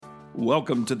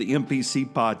Welcome to the MPC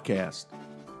Podcast.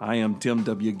 I am Tim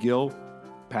W. Gill,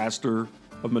 pastor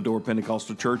of Medora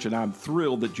Pentecostal Church, and I'm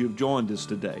thrilled that you've joined us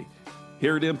today.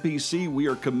 Here at MPC, we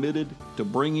are committed to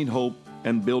bringing hope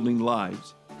and building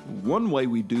lives. One way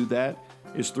we do that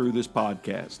is through this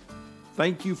podcast.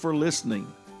 Thank you for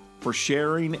listening, for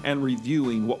sharing and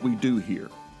reviewing what we do here.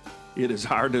 It is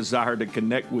our desire to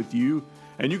connect with you,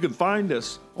 and you can find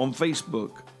us on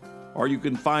Facebook, or you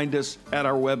can find us at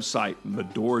our website,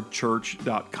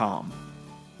 medorachurch.com.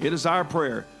 It is our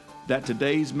prayer that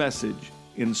today's message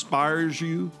inspires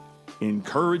you,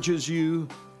 encourages you,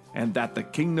 and that the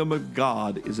kingdom of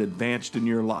God is advanced in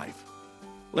your life.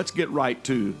 Let's get right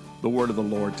to the word of the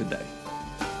Lord today.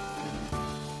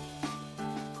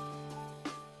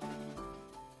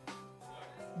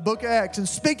 Book of Acts. And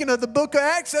speaking of the book of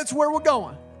Acts, that's where we're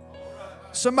going.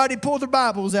 Somebody pull their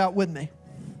Bibles out with me.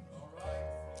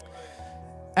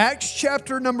 Acts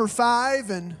chapter number 5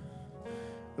 and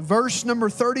verse number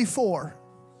 34.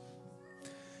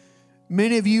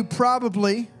 Many of you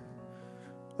probably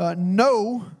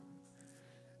know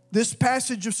this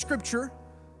passage of Scripture,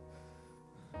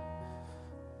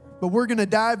 but we're going to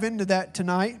dive into that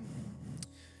tonight.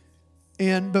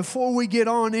 And before we get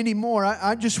on anymore,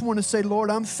 I just want to say, Lord,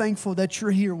 I'm thankful that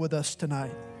you're here with us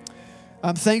tonight.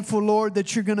 I'm thankful, Lord,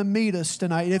 that you're going to meet us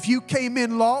tonight. If you came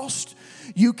in lost,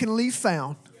 you can leave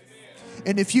found.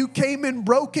 And if you came in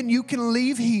broken, you can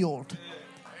leave healed.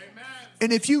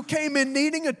 And if you came in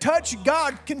needing a touch,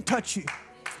 God can touch you.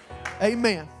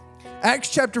 Amen. Acts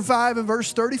chapter 5 and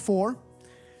verse 34.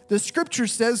 The scripture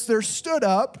says, there stood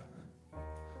up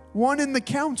one in the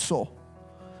council,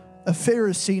 a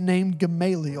Pharisee named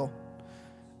Gamaliel,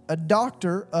 a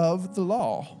doctor of the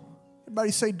law. Everybody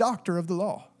say doctor of the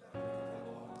law.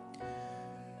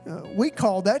 We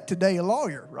call that today a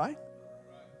lawyer, right?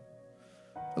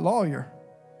 A lawyer.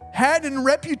 Had in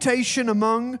reputation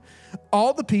among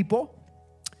all the people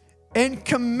and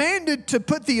commanded to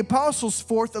put the apostles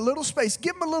forth a little space.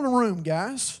 Give them a little room,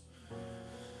 guys.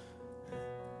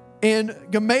 And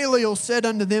Gamaliel said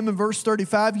unto them in verse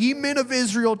 35, Ye men of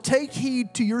Israel, take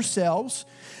heed to yourselves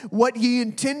what ye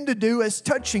intend to do as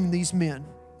touching these men.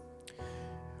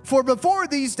 For before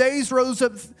these days rose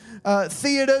up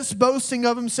Theudas, boasting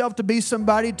of himself to be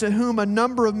somebody, to whom a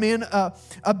number of men,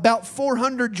 about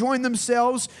 400, joined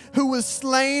themselves, who was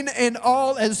slain, and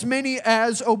all as many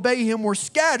as obey him were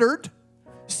scattered.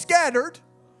 Scattered.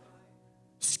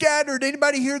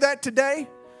 Anybody hear that today?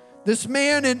 This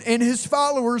man and his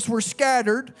followers were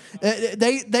scattered.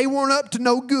 They weren't up to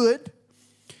no good.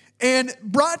 And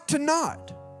brought to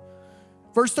naught.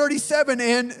 Verse 37,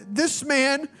 and this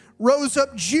man rose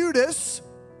up Judas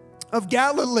of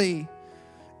Galilee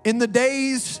in the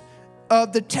days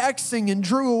of the taxing and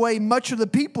drew away much of the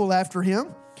people after him.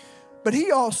 But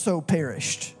he also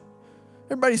perished.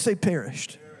 Everybody say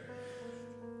perished.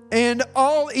 And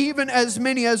all, even as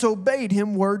many as obeyed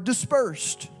him, were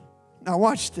dispersed. Now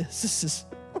watch this. This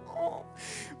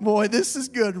is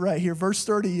good right here. Verse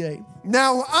 38.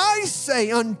 Now I say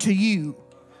unto you,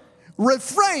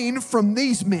 refrain from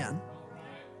these men,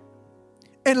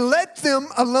 and let them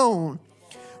alone.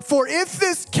 For if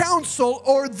this counsel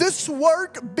or this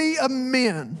work be of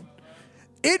men,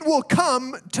 it will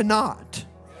come to naught.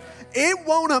 It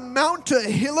won't amount to a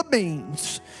hill of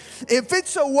beans. If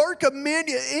it's a work of men,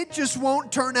 it just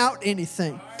won't turn out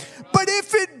anything. But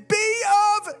if it be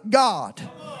of God,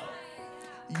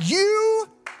 you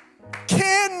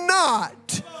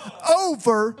cannot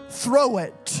overthrow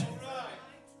it.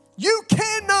 You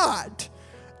cannot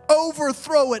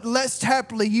overthrow it, lest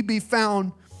haply ye be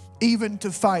found even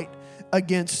to fight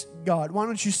against God. Why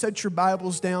don't you set your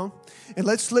Bibles down and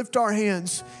let's lift our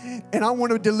hands. And I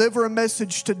want to deliver a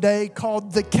message today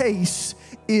called The Case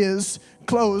is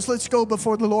Closed. Let's go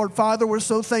before the Lord. Father, we're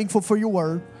so thankful for your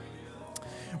word.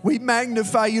 We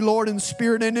magnify you, Lord, in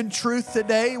spirit and in truth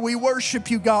today. We worship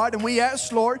you, God, and we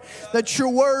ask, Lord, that your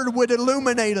word would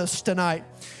illuminate us tonight.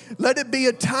 Let it be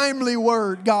a timely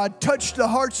word, God. Touch the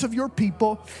hearts of your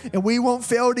people, and we won't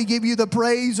fail to give you the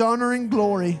praise, honor, and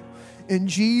glory. In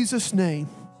Jesus' name,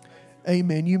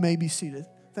 amen. You may be seated.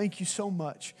 Thank you so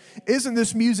much. Isn't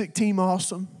this music team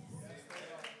awesome?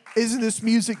 Isn't this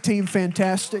music team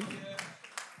fantastic?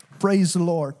 Praise the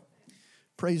Lord.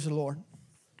 Praise the Lord.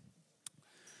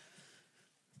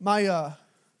 My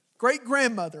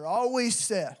great-grandmother always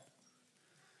said,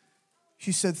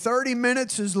 she said, 30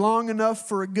 minutes is long enough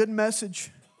for a good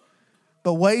message,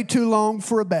 but way too long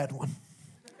for a bad one.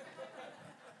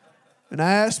 And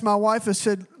I asked my wife, I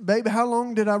said, baby, how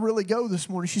long did I really go this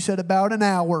morning? She said, about an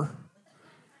hour.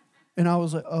 And I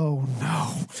was like, oh,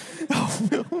 no. Oh,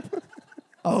 no.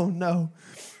 Oh, no.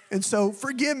 And so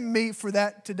forgive me for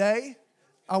that today.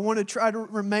 I want to try to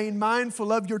remain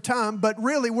mindful of your time, but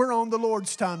really we're on the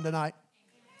Lord's time tonight.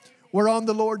 We're on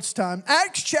the Lord's time.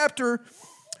 Acts chapter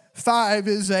 5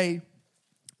 is a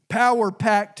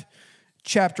power-packed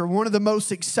chapter, one of the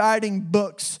most exciting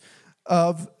books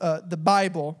of the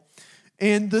Bible.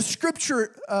 And the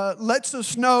scripture lets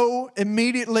us know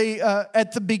immediately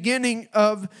at the beginning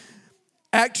of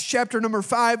Acts chapter number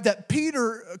 5 that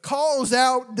Peter calls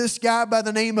out this guy by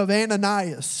the name of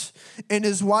Ananias and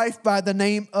his wife by the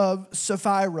name of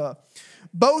Sapphira.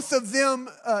 Both of them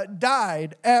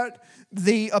died at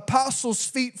the apostles'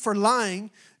 feet for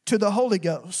lying to the Holy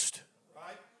Ghost.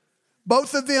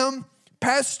 Both of them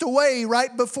passed away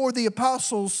right before the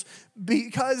apostles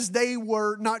because they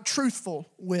were not truthful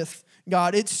with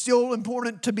God. It's still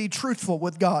important to be truthful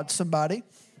with God, somebody.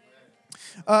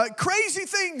 Crazy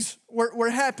things were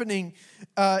happening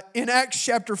in Acts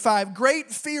chapter 5.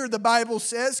 Great fear, the Bible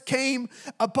says, came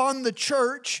upon the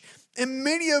church, and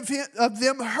many of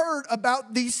them heard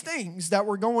about these things that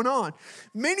were going on.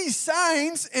 Many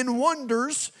signs and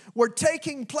wonders were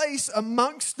taking place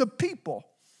amongst the people,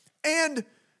 and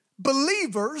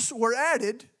believers were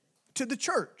added to the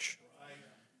church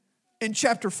in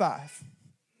chapter 5.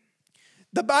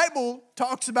 The Bible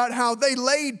talks about how they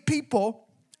laid people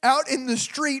out in the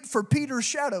street for Peter's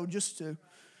shadow just to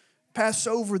pass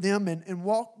over them and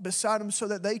walk beside them so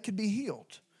that they could be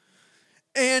healed.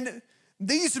 And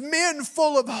these men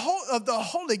full of the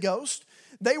Holy Ghost,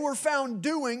 they were found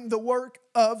doing the work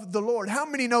of the Lord. How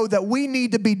many know that we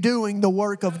need to be doing the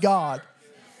work of God?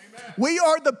 We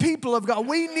are the people of God.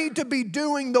 We need to be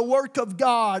doing the work of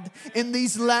God in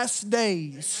these last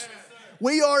days.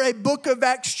 We are a Book of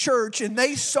Acts church, and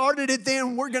they started it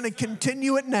then. We're going to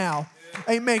continue it now.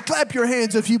 Amen. Clap your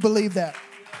hands if you believe that.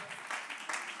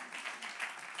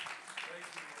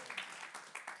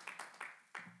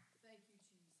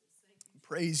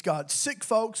 Praise God. Sick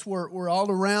folks were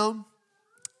all around.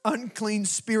 Unclean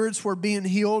spirits were being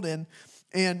healed.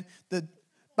 And the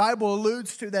Bible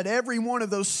alludes to that every one of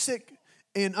those sick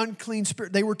and unclean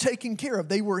spirits, they were taken care of.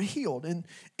 They were healed.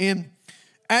 And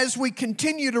as we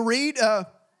continue to read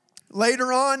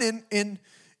later on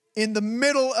in the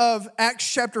middle of Acts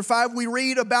chapter 5, we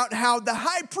read about how the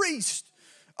high priest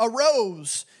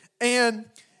arose and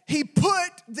he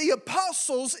put the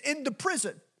apostles into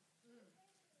prison.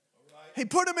 He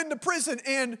put them into prison.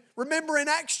 And remember in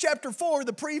Acts chapter 4,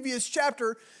 the previous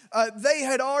chapter, they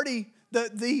had already,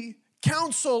 the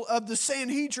council of the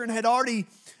Sanhedrin had already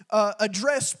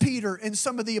addressed Peter and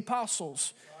some of the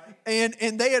apostles.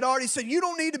 And they had already said, you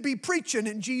don't need to be preaching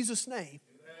in Jesus' name.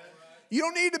 You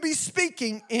don't need to be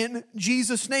speaking in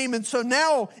Jesus' name. And so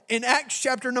now in Acts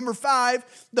chapter number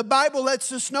 5, the Bible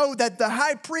lets us know that the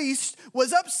high priest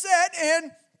was upset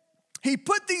and he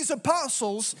put these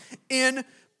apostles in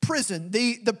prison.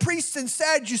 The priests and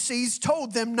Sadducees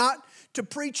told them not to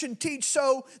preach and teach,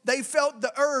 so they felt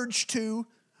the urge to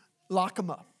lock them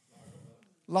up.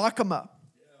 Lock them up.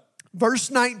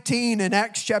 Verse 19 in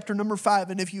Acts chapter number 5.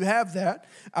 And if you have that,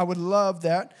 I would love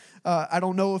that. I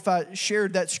don't know if I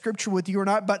shared that scripture with you or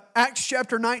not, but Acts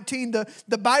chapter 19,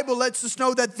 the Bible lets us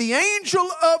know that the angel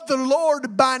of the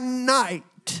Lord by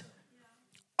night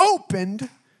opened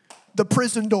the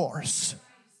prison doors.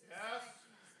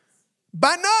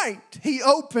 By night, he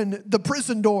opened the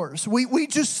prison doors. We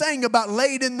just sang about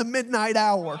late in the midnight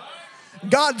hour.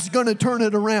 God's going to turn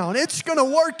it around. It's going to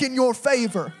work in your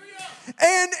favor.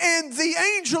 And the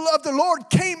angel of the Lord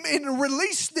came and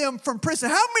released them from prison.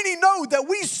 How many know that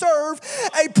we serve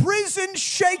a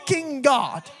prison-shaking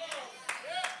God?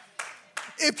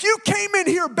 If you came in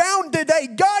here bound today,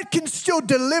 God can still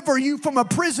deliver you from a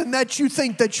prison that you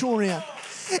think that you're in.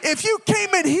 If you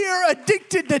came in here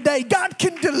addicted today, God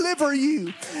can deliver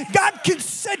you. God can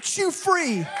set you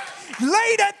free.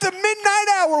 Late at the midnight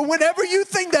hour, whenever you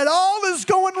think that all is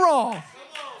going wrong,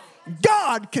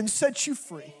 God can set you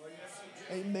free.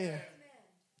 Amen.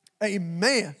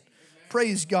 Amen.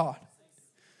 Praise God.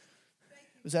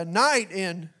 It was at night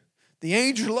and the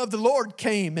angel of the Lord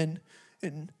came and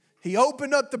he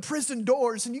opened up the prison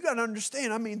doors. And you got to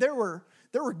understand, I mean, there were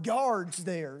guards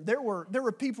there. There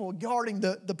were people guarding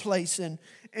the place. And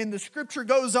the scripture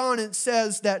goes on and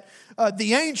says that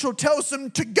the angel tells them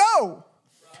to go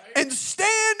and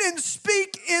stand and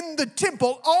speak in the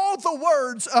temple all the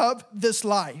words of this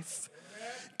life.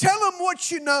 Tell them what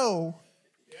you know.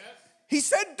 He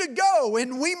said to go,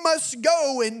 and we must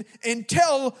go and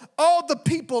tell all the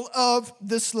people of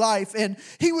this life. And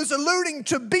he was alluding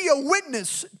to be a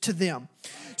witness to them.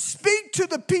 Speak to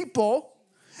the people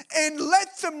and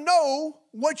let them know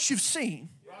what you've seen.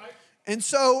 And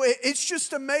so it's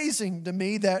just amazing to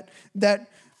me that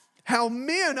how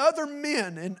other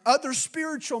men and other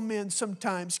spiritual men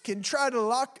sometimes can try to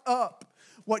lock up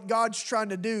what God's trying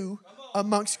to do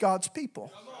amongst God's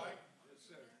people.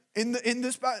 In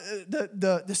this,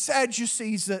 the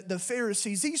Sadducees, the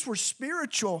Pharisees, these were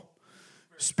spiritual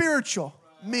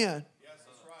men.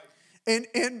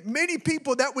 And many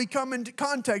people that we come into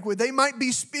contact with, they might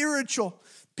be spiritual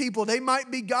people, they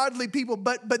might be godly people,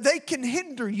 but they can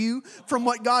hinder you from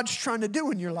what God's trying to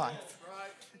do in your life.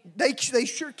 They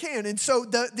sure can. And so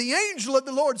the angel of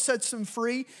the Lord sets them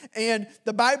free, and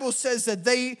the Bible says that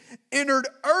they entered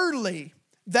early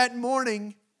that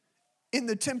morning in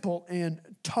the temple and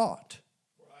taught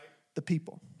the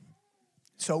people.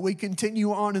 So we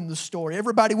continue on in the story.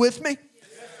 Everybody with me?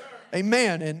 Yes,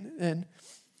 amen. And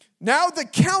now the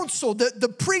council,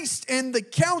 the priest and the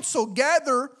council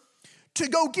gather to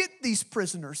go get these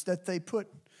prisoners that they put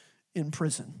in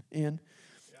prison.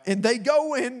 And they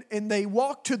go in and they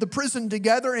walk to the prison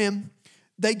together, and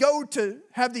they go to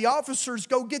have the officers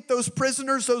go get those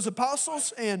prisoners, those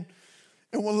apostles, and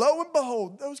well, lo and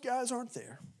behold, those guys aren't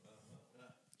there.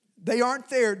 They aren't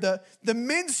there. The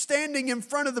men standing in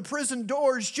front of the prison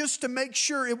doors just to make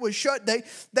sure it was shut,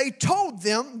 they told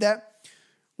them that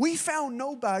we found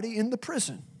nobody in the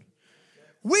prison.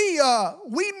 We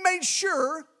made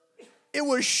sure it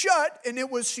was shut and it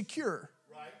was secure.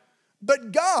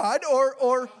 But God,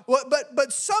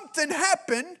 but something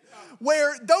happened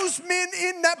where those men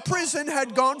in that prison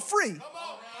had gone free.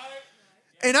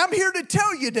 And I'm here to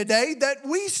tell you today that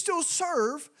we still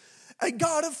serve a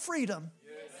God of freedom.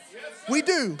 We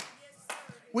do.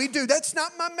 We do. That's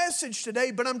not my message today,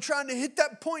 but I'm trying to hit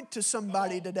that point to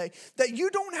somebody today. That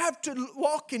you don't have to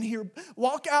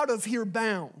walk out of here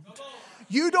bound.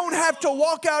 You don't have to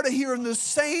walk out of here in the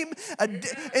same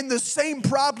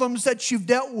problems that you've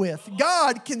dealt with.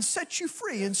 God can set you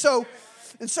free. And so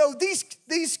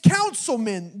these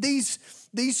councilmen,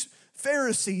 these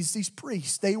Pharisees, these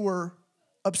priests, they were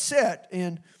upset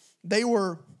and they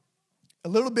were a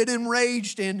little bit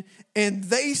enraged, and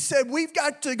they said, we've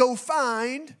got to go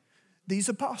find these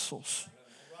apostles.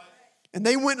 And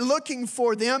they went looking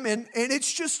for them, and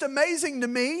it's just amazing to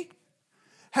me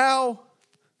how,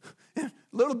 a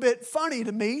little bit funny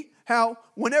to me, how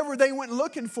whenever they went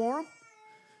looking for them,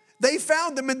 they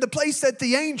found them in the place that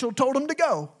the angel told them to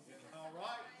go.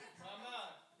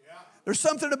 There's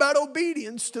something about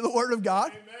obedience to the Word of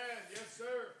God.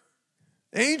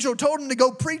 The angel told him to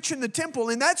go preach in the temple,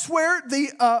 and that's where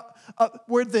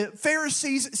the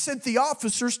Pharisees sent the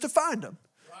officers to find him.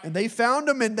 And they found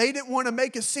him, and they didn't want to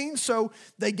make a scene, so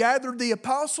they gathered the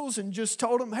apostles and just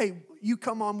told them, hey, you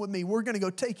come on with me. We're going to go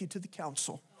take you to the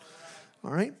council.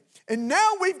 All right? And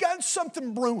now we've got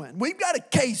something brewing. We've got a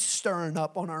case stirring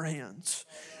up on our hands.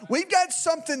 We've got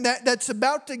something that's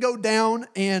about to go down,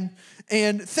 and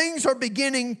things are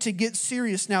beginning to get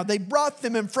serious now. They brought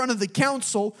them in front of the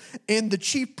council and the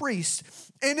chief priest.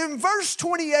 And in verse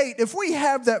 28, if we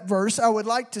have that verse, I would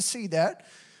like to see that.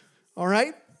 All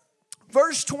right?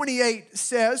 Verse 28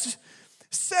 says,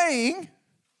 saying,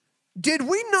 did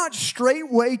we not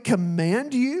straightway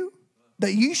command you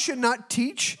that you should not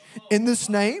teach in this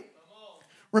name?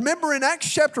 Remember in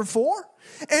Acts chapter 4?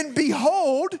 And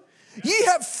behold, ye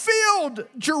have filled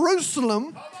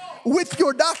Jerusalem with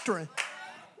your doctrine,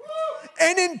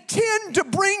 and intend to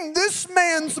bring this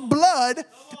man's blood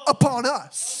upon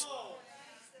us.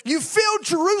 You filled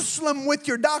Jerusalem with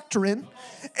your doctrine,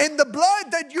 and the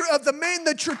blood of the man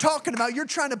that you're talking about, you're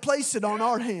trying to place it on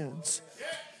our hands.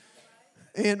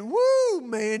 And woo,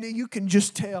 man, you can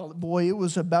just tell, boy, it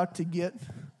was about to get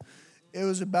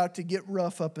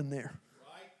rough up in there.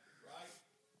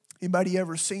 Anybody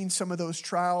ever seen some of those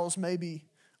trials, maybe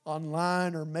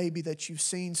online, or maybe that you've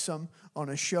seen some on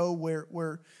a show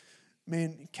where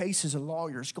man, cases of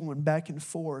lawyers going back and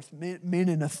forth, men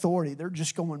in authority, they're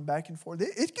just going back and forth.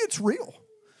 It gets real.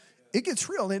 It gets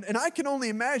real. And I can only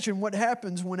imagine what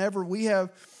happens whenever we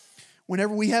have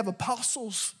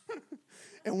apostles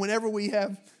and whenever we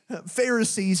have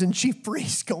Pharisees and chief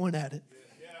priests going at it.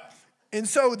 And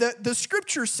so the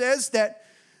scripture says that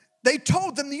they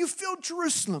told them that you filled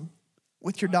Jerusalem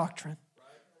with your doctrine.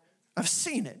 I've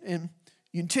seen it. And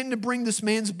you intend to bring this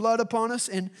man's blood upon us.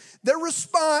 And their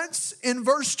response in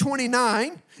verse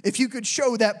 29, if you could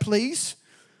show that, please.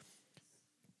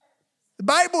 The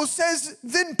Bible says,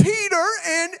 then Peter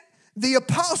and the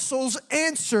apostles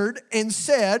answered and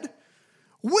said,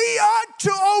 we ought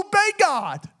to obey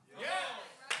God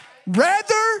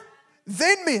rather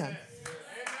than men.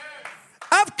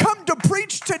 I've come to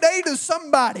preach today to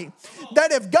somebody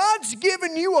that if God's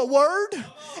given you a word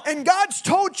and God's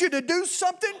told you to do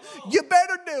something, you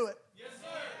better do it.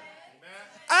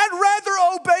 I'd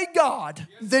rather obey God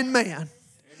than man.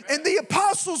 And the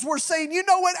apostles were saying, you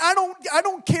know what, I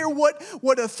don't care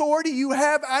what authority you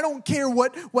have. I don't care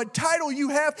what title you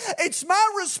have. It's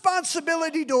my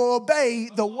responsibility to obey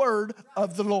the word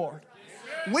of the Lord.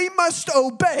 We must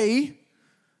obey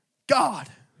God.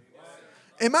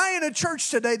 Am I in a church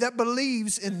today that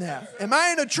believes in that? Am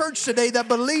I in a church today that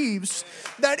believes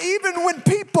that even when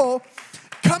people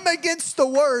come against the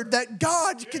word, that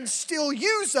God can still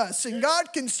use us and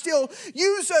God can still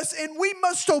use us and we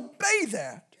must obey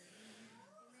that?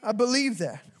 I believe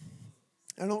that.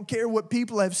 I don't care what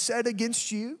people have said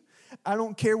against you. I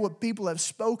don't care what people have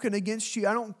spoken against you.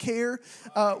 I don't care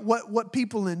what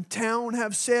people in town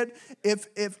have said.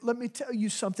 If let me tell you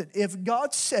something. If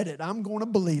God said it, I'm going to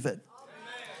believe it.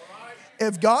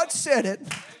 If God said it,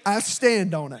 I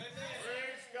stand on it.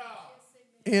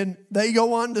 And they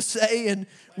go on to say, and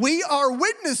we are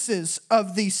witnesses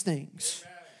of these things.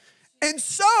 And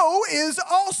so is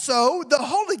also the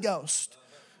Holy Ghost.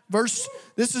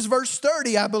 This is verse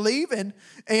 30, I believe.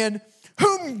 And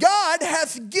whom God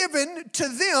hath given to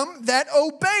them that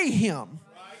obey him.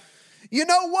 You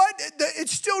know what?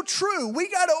 It's still true. We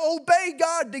got to obey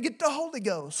God to get the Holy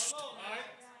Ghost.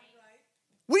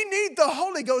 We need the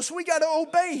Holy Ghost. We got to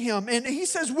obey him. And he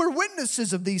says we're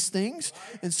witnesses of these things.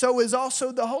 And so is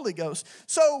also the Holy Ghost.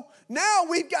 So now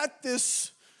we've got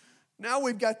this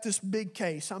big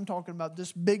case. I'm talking about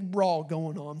this big brawl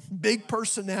going on. Big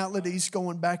personalities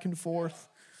going back and forth.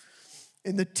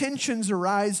 And the tensions are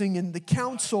rising and the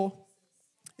council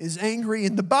is angry.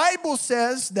 And the Bible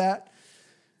says that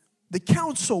the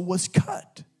council was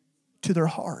cut to their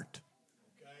heart.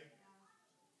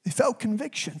 They felt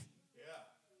conviction.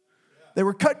 They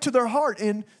were cut to their heart,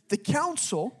 and the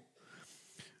council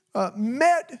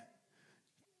met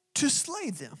to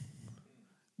slay them.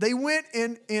 They went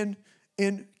and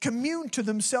communed to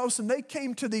themselves, and they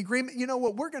came to the agreement, you know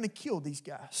what, we're going to kill these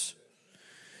guys.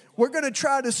 We're going to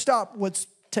try to stop what's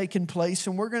taking place,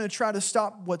 and we're going to try to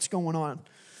stop what's going on.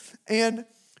 And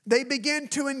they began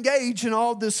to engage in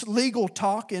all this legal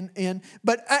talk,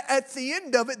 but at the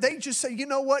end of it, they just say, you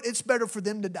know what, it's better for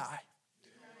them to die.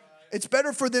 It's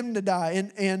better for them to die.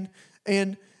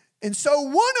 And so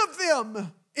one of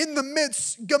them in the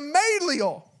midst,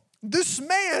 Gamaliel, this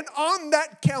man on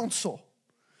that council,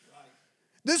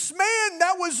 this man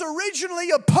that was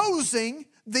originally opposing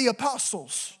the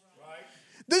apostles,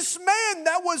 this man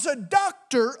that was a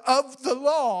doctor of the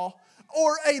law,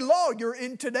 or a lawyer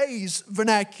in today's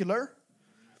vernacular,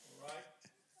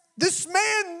 this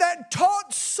man that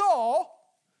taught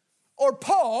Saul, or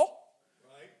Paul,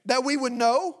 that we would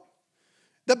know,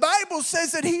 the Bible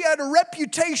says that he had a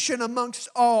reputation amongst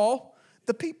all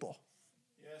the people.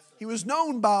 He was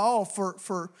known by all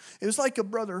for it was like a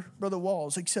brother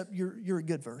Walls, except you're a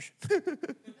good version.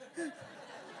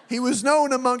 He was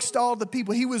known amongst all the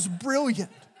people. He was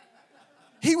brilliant.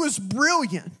 He was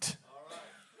brilliant.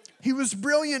 He was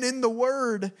brilliant in the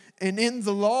word and in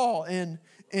the law. And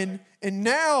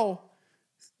now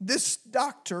this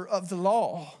doctor of the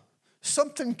law,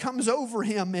 something comes over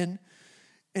him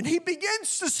and he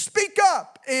begins to speak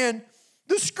up. And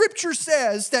the scripture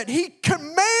says that he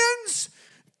commands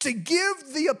to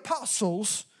give the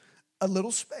apostles a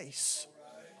little space.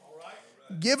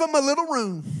 Give them a little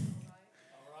room.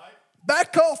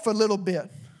 Back off a little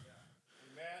bit.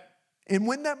 And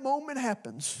when that moment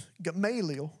happens,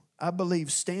 Gamaliel, I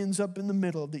believe, stands up in the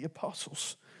middle of the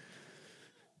apostles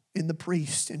and the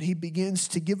priest, and he begins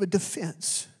to give a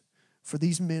defense for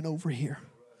these men over here.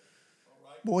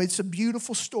 Boy, it's a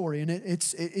beautiful story, and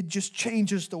it just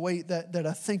changes the way that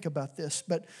I think about this.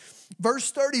 But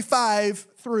verse 35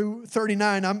 through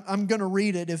 39, I'm going to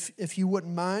read it if you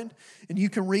wouldn't mind, and you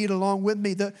can read along with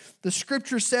me. The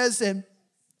scripture says,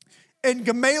 and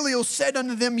Gamaliel said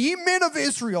unto them, Ye men of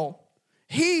Israel,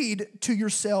 heed to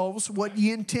yourselves what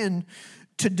ye intend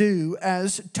to do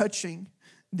as touching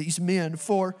these men.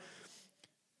 For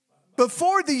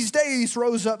before these days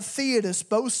rose up Theodas,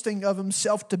 boasting of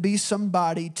himself to be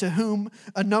somebody, to whom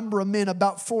a number of men,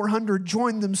 about 400,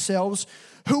 joined themselves,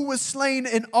 who was slain,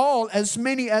 and all, as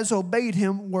many as obeyed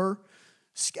him, were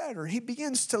scattered. He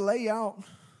begins to lay out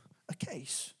a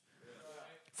case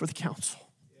for the council.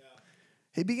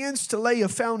 He begins to lay a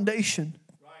foundation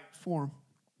for them.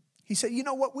 He said, you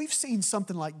know what, we've seen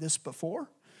something like this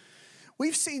before.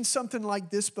 We've seen something like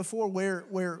this before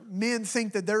where men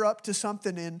think that they're up to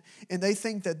something and they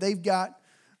think that they've got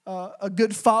a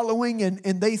good following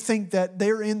and they think that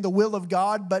they're in the will of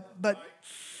God, but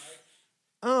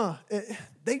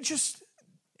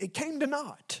it came to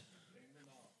naught.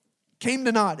 came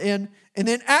to naught. And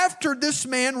then after this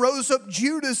man rose up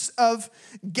Judas of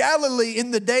Galilee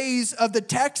in the days of the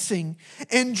taxing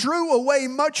and drew away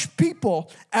much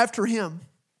people after him.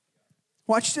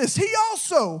 Watch this. He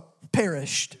also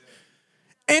perished.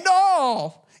 And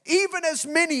all, even as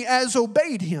many as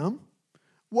obeyed him,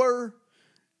 were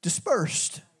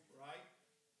dispersed.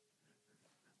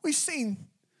 We've seen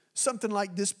something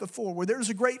like this before, where there's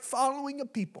a great following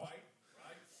of people.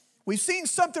 We've seen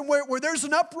something where there's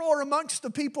an uproar amongst the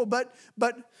people, but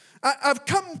I've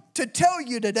come to tell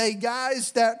you today,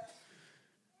 guys, that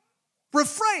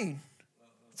refrain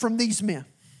from these men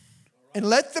and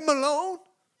let them alone.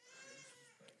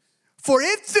 For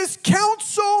if this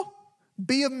counsel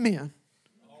be of men,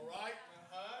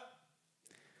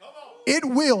 it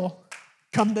will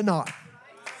come to naught.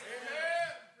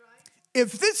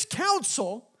 If this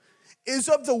counsel is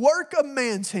of the work of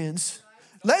man's hands,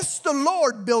 lest the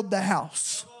Lord build the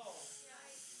house.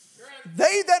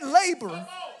 They that labor,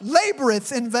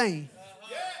 laboreth in vain.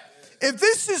 If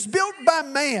this is built by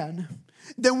man,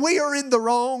 then we are in the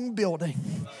wrong building.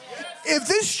 If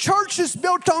this church is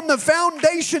built on the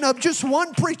foundation of just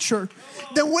one preacher,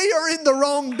 then we are in the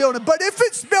wrong building. But if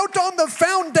it's built on the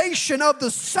foundation of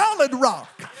the solid rock,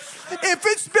 if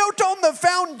it's built on the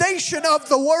foundation of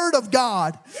the Word of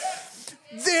God,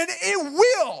 then it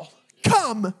will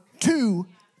come to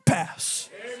pass.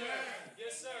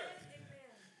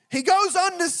 He goes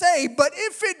on to say, but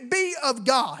if it be of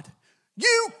God,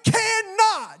 you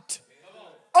cannot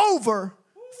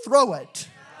overthrow it.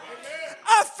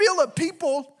 I feel it,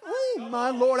 people. Oh, my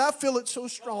Lord, I feel it so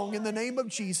strong in the name of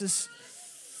Jesus.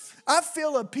 I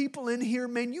feel it, people in here,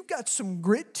 man, you got some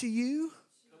grit to you.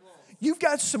 You've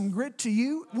got some grit to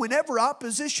you. Whenever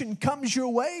opposition comes your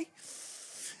way,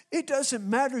 it doesn't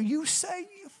matter. You say,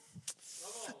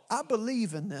 I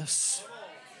believe in this.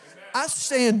 I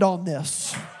stand on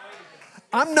this.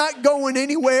 I'm not going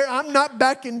anywhere. I'm not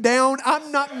backing down.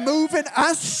 I'm not moving.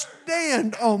 I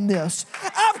stand on this.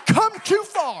 I've come too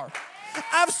far.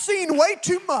 I've seen way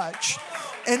too much.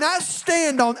 And I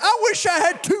stand on. I wish I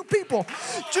had two people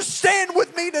just stand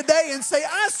with me today and say,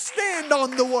 I stand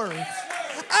on the word.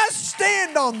 I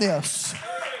stand on this.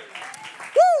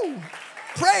 Woo!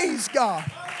 Praise God.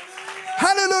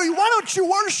 Hallelujah. Why don't you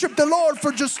worship the Lord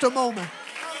for just a moment?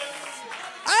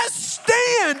 I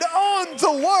stand on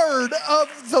the word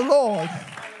of the Lord.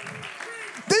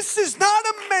 This is not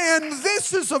a man.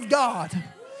 This is of God.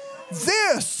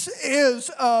 This is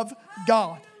of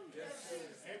God.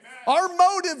 Our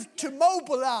motive to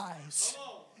mobilize,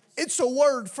 it's a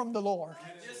word from the Lord.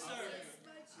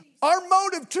 Our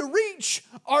motive to reach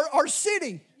our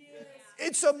city,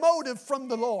 it's a motive from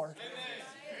the Lord.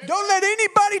 Don't let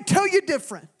anybody tell you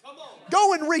different.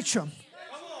 Go and reach them.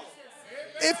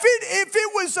 If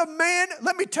it was a man,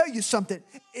 let me tell you something.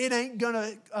 It ain't going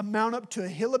to amount up to a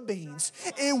hill of beans.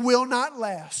 It will not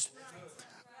last.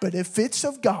 But if it's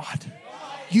of God,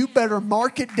 you better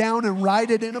mark it down and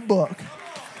write it in a book.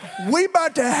 We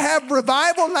about to have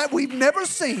revival like we've never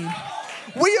seen.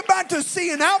 We about to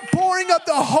see an outpouring of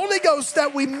the Holy Ghost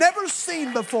that we've never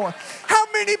seen before. How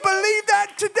many believe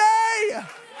that today?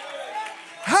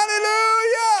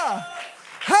 Hallelujah!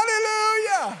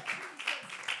 Hallelujah!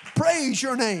 Praise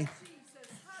your name.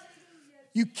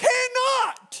 You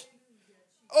cannot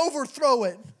overthrow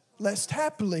it, lest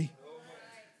happily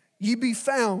ye be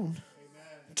found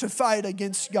to fight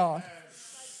against God.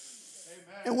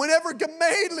 And whenever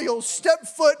Gamaliel stepped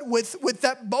foot with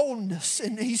that boldness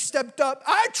and he stepped up,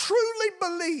 I truly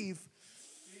believe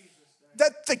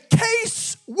that the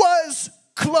case was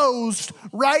closed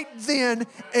right then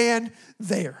and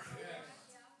there.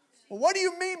 Well, what do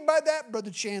you mean by that,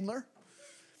 Brother Chandler?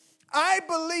 I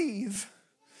believe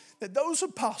that those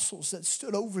apostles that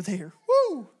stood over there,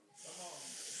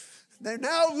 they're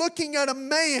now looking at a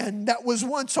man that was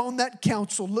once on that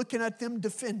council, looking at them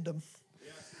defend them.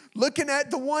 Looking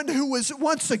at the one who was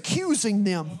once accusing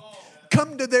them,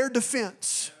 come to their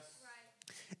defense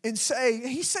and say,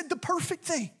 he said the perfect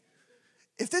thing.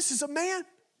 If this is a man,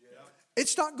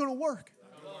 it's not going to work.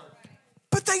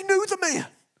 But they knew the man.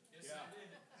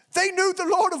 They knew the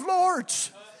Lord of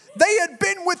Lords. They had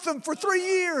been with them for 3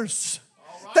 years.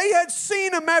 They had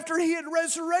seen him after he had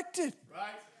resurrected.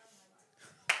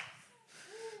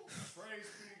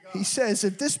 He says,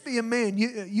 if this be a man,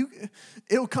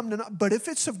 it'll come to naught. But if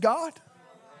it's of God,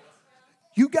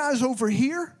 you guys over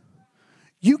here,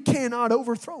 you cannot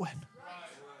overthrow it.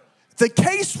 The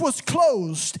case was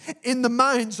closed in the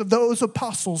minds of those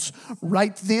apostles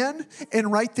right then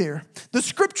and right there. The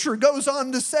scripture goes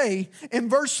on to say in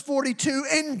verse 42,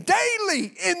 and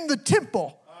daily in the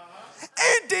temple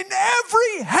and in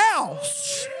every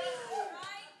house.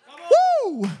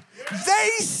 Woo! They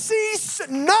cease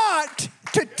not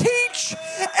to teach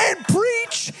and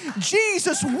preach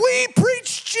Jesus. We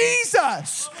preach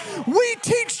Jesus. We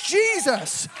teach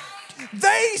Jesus.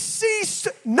 They ceased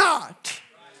not.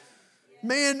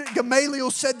 Man,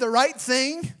 Gamaliel said the right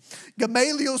thing.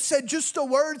 Gamaliel said just the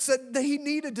words that he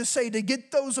needed to say to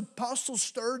get those apostles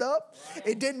stirred up.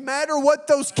 It didn't matter what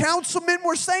those councilmen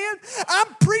were saying.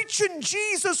 I'm preaching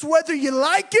Jesus whether you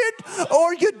like it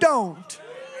or you don't.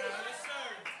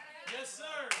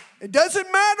 It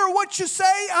doesn't matter what you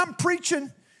say, I'm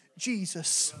preaching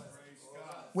Jesus.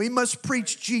 We must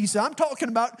preach Jesus. I'm talking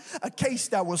about a case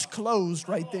that was closed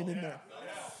right then and there.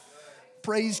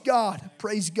 Praise God.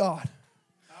 Praise God.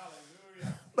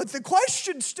 But the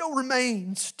question still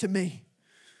remains to me.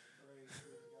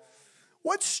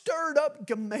 What stirred up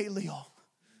Gamaliel?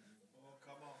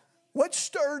 What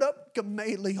stirred up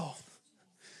Gamaliel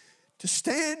to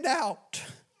stand out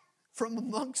from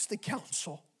amongst the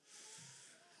council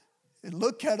and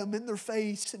look at them in their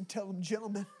face and tell them,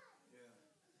 gentlemen,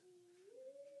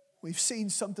 we've seen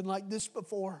something like this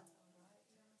before,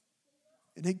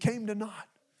 and it came to naught.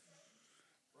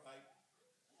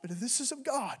 But if this is of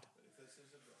God,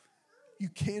 you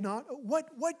cannot.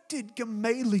 What did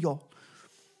Gamaliel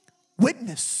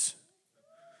witness?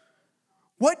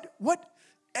 What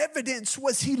evidence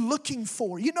was he looking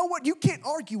for? You know what? You can't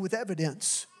argue with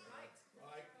evidence.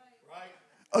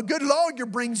 A good lawyer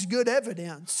brings good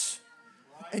evidence.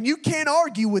 And you can't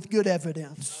argue with good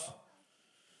evidence.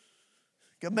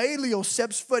 Gamaliel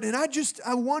steps foot, and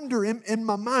I wonder in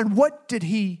my mind, what did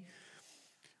he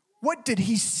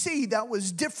see that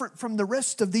was different from the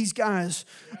rest of these guys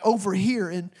over here?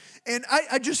 And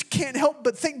I just can't help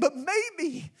but think, but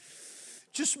maybe,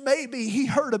 just maybe, he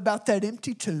heard about that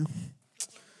empty tomb.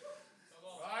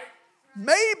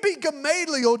 Maybe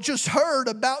Gamaliel just heard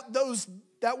about those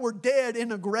that were dead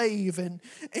in a grave and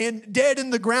dead in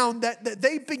the ground that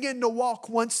they began to walk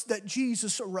once that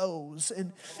Jesus arose.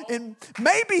 And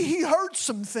maybe he heard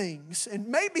some things, and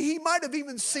maybe he might have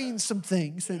even seen some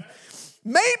things. And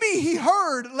maybe he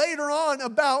heard later on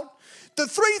about the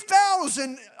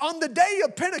 3,000 on the day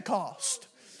of Pentecost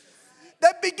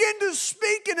that began to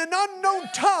speak in an unknown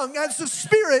tongue as the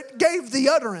Spirit gave the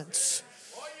utterance.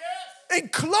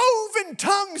 And cloven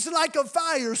tongues like a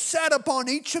fire sat upon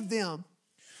each of them.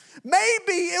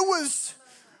 Maybe it was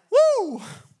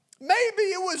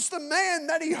the man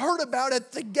that he heard about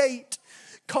at the gate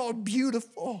called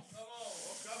Beautiful.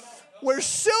 Where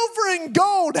silver and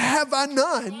gold have I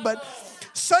none, but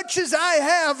such as I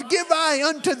have give I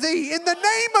unto thee. In the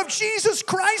name of Jesus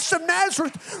Christ of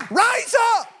Nazareth, rise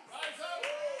up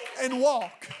and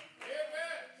walk.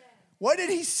 What did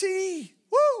he see?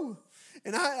 Woo!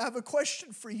 And I have a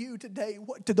question for you today.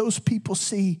 What do those people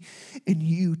see in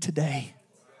you today?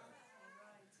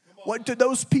 What do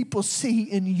those people see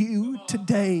in you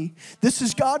today? This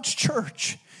is God's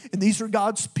church, and these are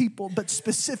God's people, but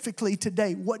specifically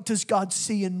today, what does God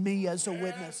see in me as a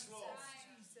witness?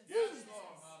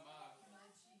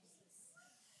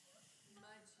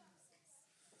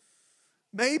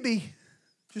 Maybe,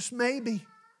 just maybe,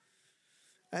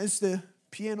 as the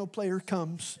piano player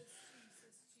comes,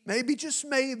 maybe, just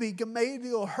maybe,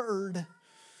 Gamaliel heard.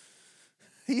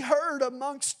 He heard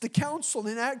amongst the council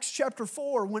in Acts chapter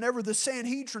 4, whenever the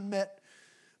Sanhedrin met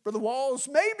for the walls.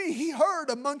 Maybe he heard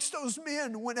amongst those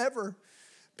men whenever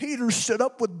Peter stood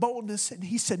up with boldness and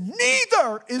he said,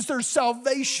 neither is there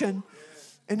salvation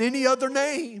in any other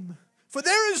name. For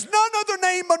there is none other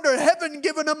name under heaven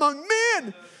given among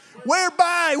men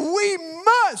whereby we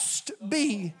must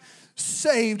be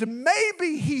saved.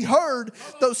 Maybe he heard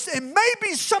those, and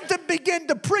maybe something began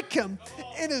to prick him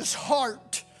in his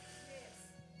heart.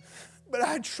 But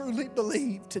I truly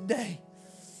believe today,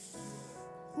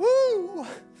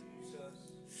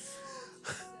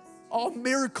 all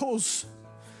miracles,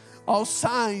 all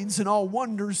signs, and all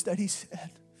wonders that he said,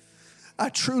 I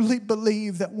truly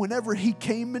believe that whenever he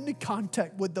came into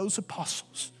contact with those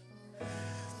apostles,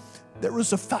 there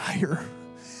was a fire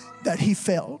that he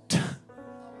felt.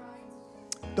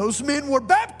 Those men were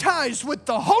baptized with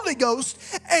the Holy Ghost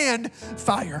and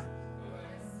fire.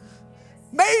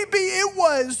 Maybe it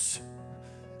was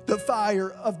the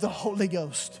fire of the Holy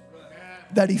Ghost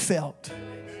that he felt.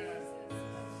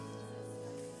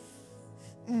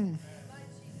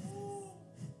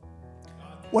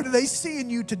 What do they see in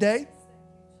you today?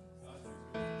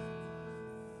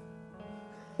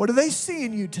 What do they see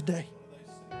in you today?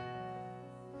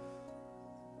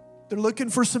 They're looking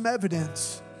for some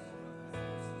evidence.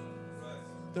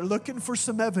 They're looking for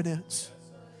some evidence.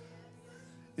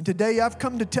 And today I've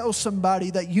come to tell somebody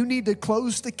that you need to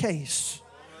close the case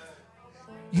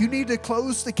you need to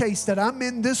close the case that I'm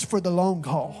in this for the long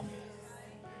haul.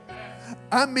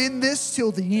 I'm in this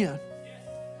till the end.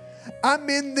 I'm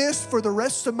in this for the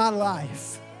rest of my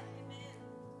life.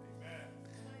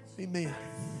 Amen.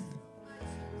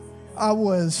 I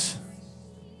was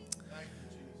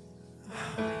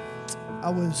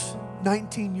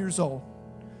 19 years old.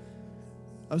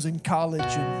 I was in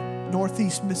college in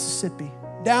Northeast Mississippi,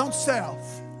 down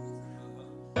south.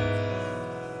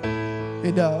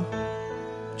 And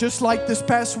just like this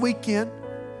past weekend,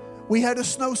 we had a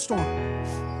snowstorm.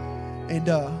 And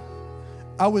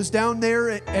I was down there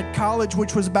at college,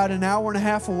 which was about an hour and a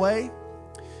half away.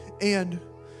 And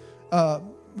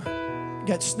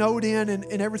got snowed in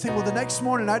and everything. Well, the next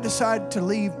morning I decided to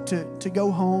leave to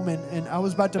go home, and I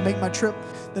was about to make my trip.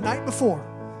 The night before,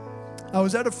 I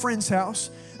was at a friend's house.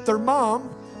 Their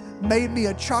mom made me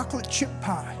a chocolate chip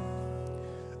pie.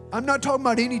 I'm not talking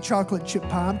about any chocolate chip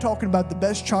pie. I'm talking about the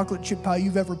best chocolate chip pie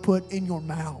you've ever put in your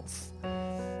mouth.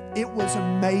 It was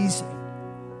amazing.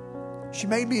 She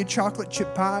made me a chocolate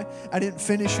chip pie. I didn't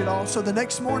finish it all. So the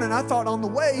next morning I thought on the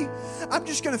way, I'm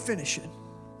just going to finish it.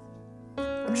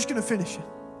 I'm just going to finish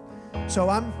it. So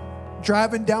I'm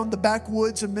driving down the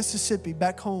backwoods of Mississippi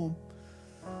back home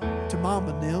to Mom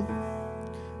and them.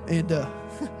 And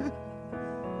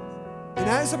and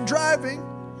as I'm driving,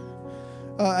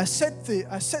 I set the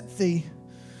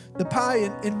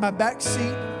pie in my back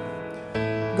seat,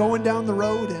 going down the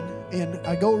road, and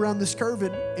I go around this curve,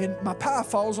 and my pie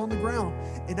falls on the ground,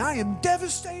 and I am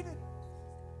devastated.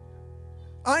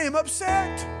 I am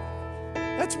upset.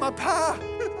 That's my pie.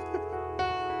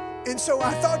 And so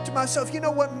I thought to myself, you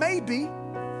know what, maybe,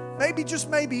 just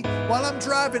maybe, while I'm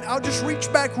driving, I'll just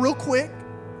reach back real quick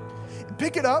and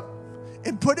pick it up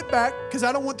and put it back, because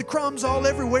I don't want the crumbs all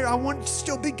everywhere. I want it to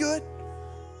still be good.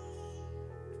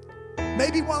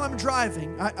 Maybe while I'm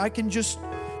driving, I can just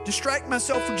distract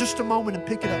myself for just a moment and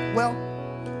pick it up. Well,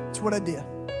 that's what I did.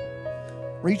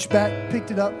 Reached back, picked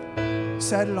it up,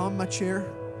 sat it on my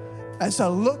chair. As I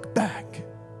look back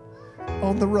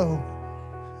on the road,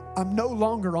 I'm no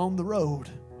longer on the road.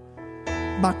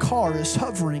 My car is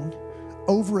hovering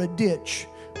over a ditch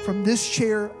from this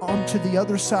chair onto the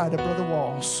other side of Brother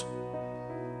Wall's.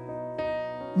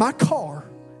 My car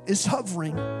is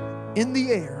hovering in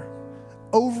the air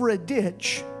over a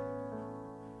ditch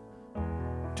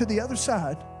to the other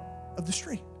side of the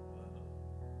street.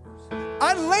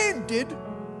 I landed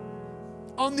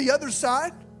on the other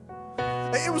side.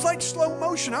 It was like slow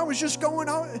motion. I was just going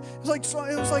on. It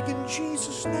was like in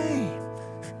Jesus' name.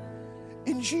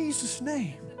 In Jesus'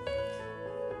 name.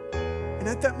 And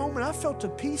at that moment, I felt a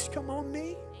peace come on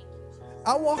me.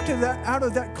 I walked out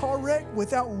of that car wreck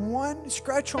without one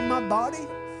scratch on my body,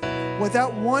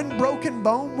 without one broken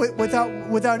bone,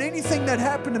 without anything that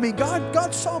happened to me.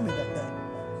 God saw me that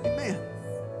day. Amen.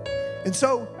 And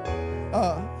so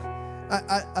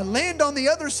I land on the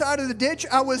other side of the ditch.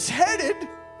 I was headed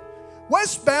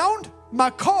westbound. My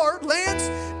car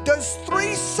does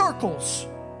 3 circles,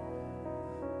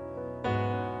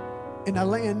 and I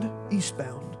land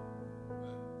eastbound.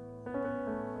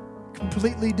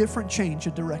 Completely different change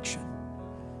of direction.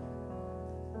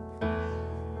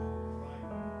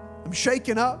 I'm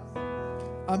shaken up.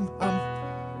 I'm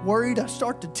worried. I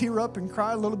start to tear up and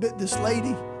cry a little bit. This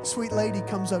lady, sweet lady,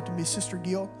 comes up to me, Sister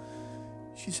Gill.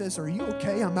 She says, "Are you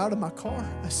okay?" I'm out of my car.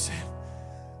 I said,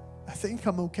 "I think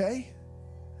I'm okay.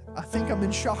 I think I'm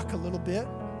in shock a little bit."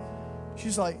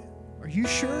 She's like, "Are you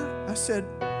sure?" I said,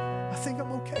 "I think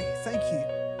I'm okay. Thank you.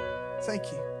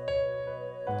 Thank you."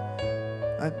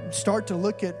 I start to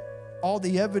look at all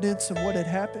the evidence of what had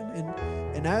happened,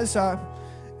 and as I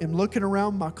am looking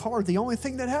around my car, the only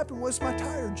thing that happened was my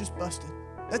tire just busted.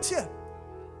 That's it.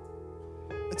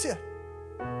 That's it.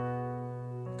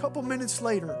 A couple minutes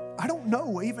later, I don't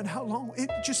know even how long,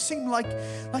 it just seemed like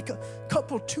a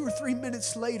couple, 2 or 3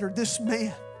 minutes later, this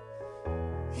man,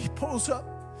 he pulls up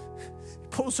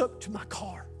to my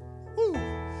car. Woo.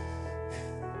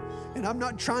 And I'm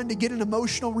not trying to get an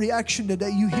emotional reaction today.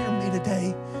 You hear me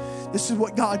today. This is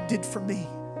what God did for me.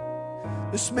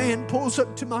 This man pulls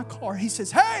up to my car. He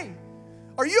says, "Hey,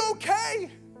 are you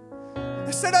okay?"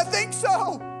 I said, "I think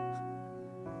so."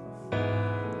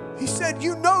 He said,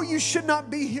 "You know you should not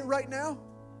be here right now."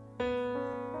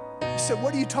 I said,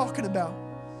 "What are you talking about?"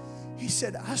 He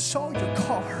said, "I saw your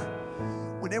car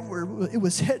whenever it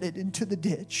was headed into the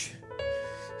ditch."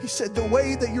 He said, "The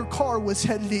way that your car was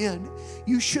headed in,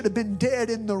 you should have been dead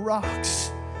in the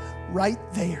rocks right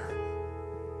there."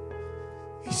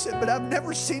 He said, "But I've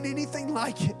never seen anything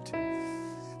like it.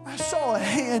 I saw a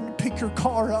hand pick your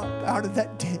car up out of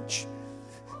that ditch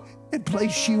and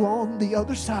place you on the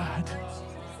other side."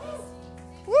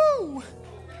 Woo!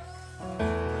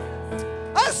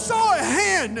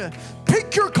 man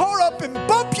pick your car up and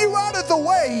bump you out of the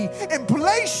way and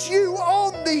place you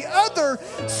on the other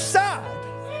side.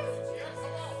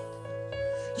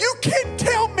 You can't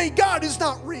tell me God is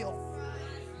not real.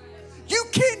 You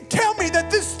can't tell me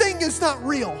that this thing is not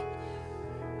real.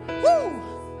 Woo!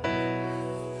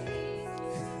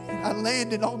 I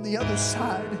landed on the other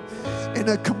side in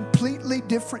a completely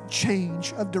different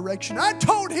change of direction. I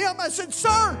told him, I said,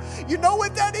 sir, you know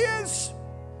what that is?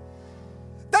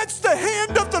 That's the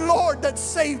hand of the Lord that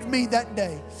saved me that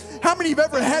day. How many have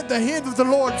ever had the hand of the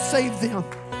Lord save them?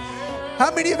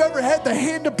 How many have ever had the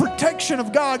hand of protection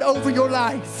of God over your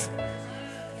life?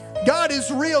 God is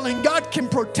real and God can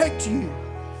protect you.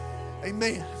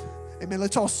 Amen. Amen.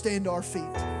 Let's all stand to our feet.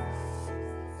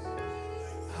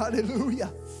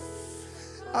 Hallelujah.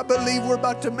 I believe we're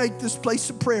about to make this place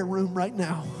a prayer room right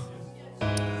now.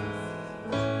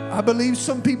 I believe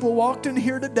some people walked in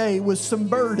here today with some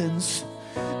burdens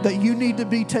that you need to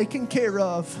be taken care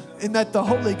of and that the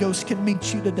Holy Ghost can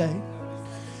meet you today.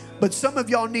 But some of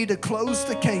y'all need to close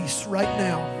the case right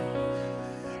now.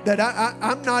 That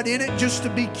I'm not in it just to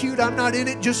be cute. I'm not in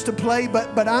it just to play,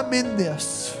 but I'm in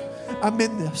this. I'm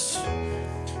in this.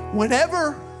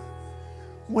 Whenever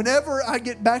I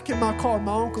get back in my car,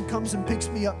 my uncle comes and picks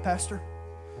me up, Pastor.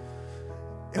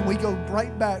 And we go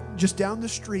right back, just down the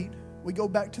street. We go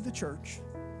back to the church.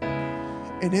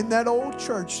 And in that old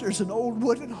church, there's an old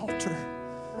wooden altar.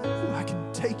 Ooh, I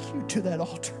can take you to that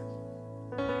altar.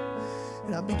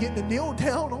 And I begin to kneel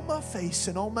down on my face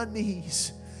and on my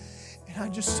knees. And I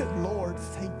just said, Lord,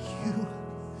 thank you.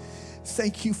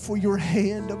 Thank you for your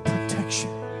hand of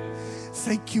protection.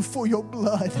 Thank you for your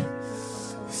blood.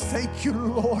 Thank you,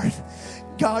 Lord.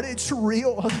 God, it's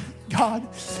real, God.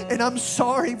 And I'm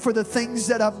sorry for the things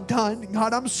that I've done.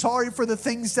 God, I'm sorry for the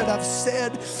things that I've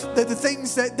said, the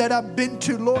things that I've been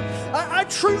to, Lord. I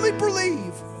truly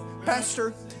believe,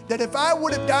 Pastor, that if I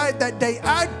would have died that day,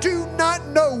 I do not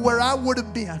know where I would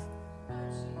have been.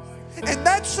 And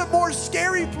that's a more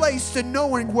scary place than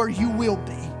knowing where you will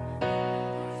be.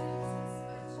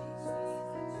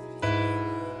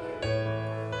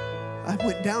 I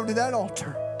went down to that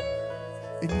altar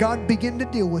and God began to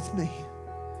deal with me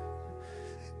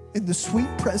in the sweet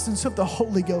presence of the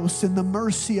Holy Ghost and the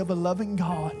mercy of a loving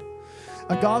God,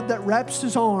 a God that wraps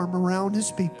his arm around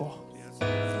his people,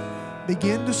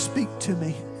 began to speak to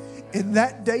me. And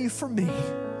that day for me,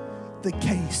 the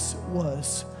case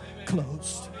was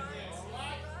closed.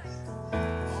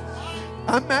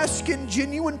 I'm asking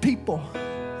genuine people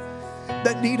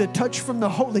that need a touch from the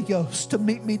Holy Ghost to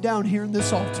meet me down here in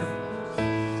this altar.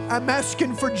 I'm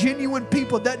asking for genuine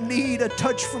people that need a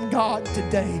touch from God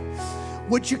today.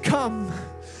 Would you come?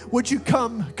 Would you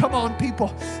come? Come on, people.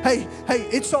 Hey,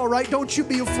 it's all right. Don't you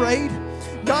be afraid.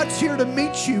 God's here to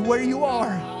meet you where you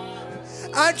are.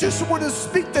 I just want to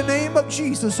speak the name of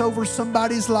Jesus over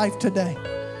somebody's life today.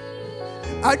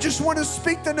 I just want to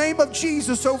speak the name of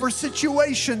Jesus over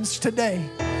situations today.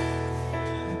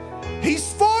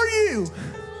 He's for you.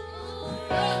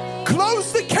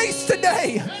 Close the case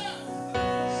today.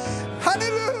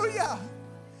 Hallelujah.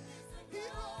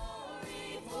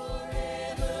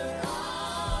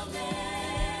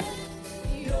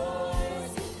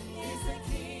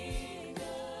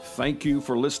 Thank you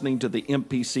for listening to the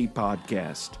MPC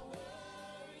podcast.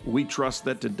 We trust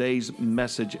that today's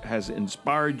message has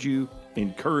inspired you,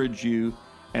 encouraged you,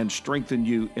 and strengthened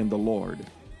you in the Lord.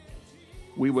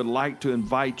 We would like to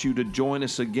invite you to join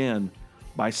us again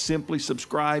by simply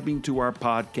subscribing to our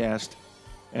podcast,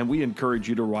 and we encourage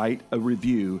you to write a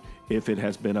review if it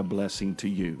has been a blessing to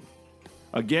you.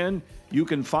 Again, you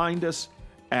can find us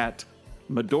at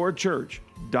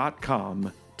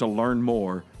medorachurch.com to learn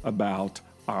more about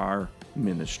our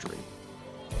ministry.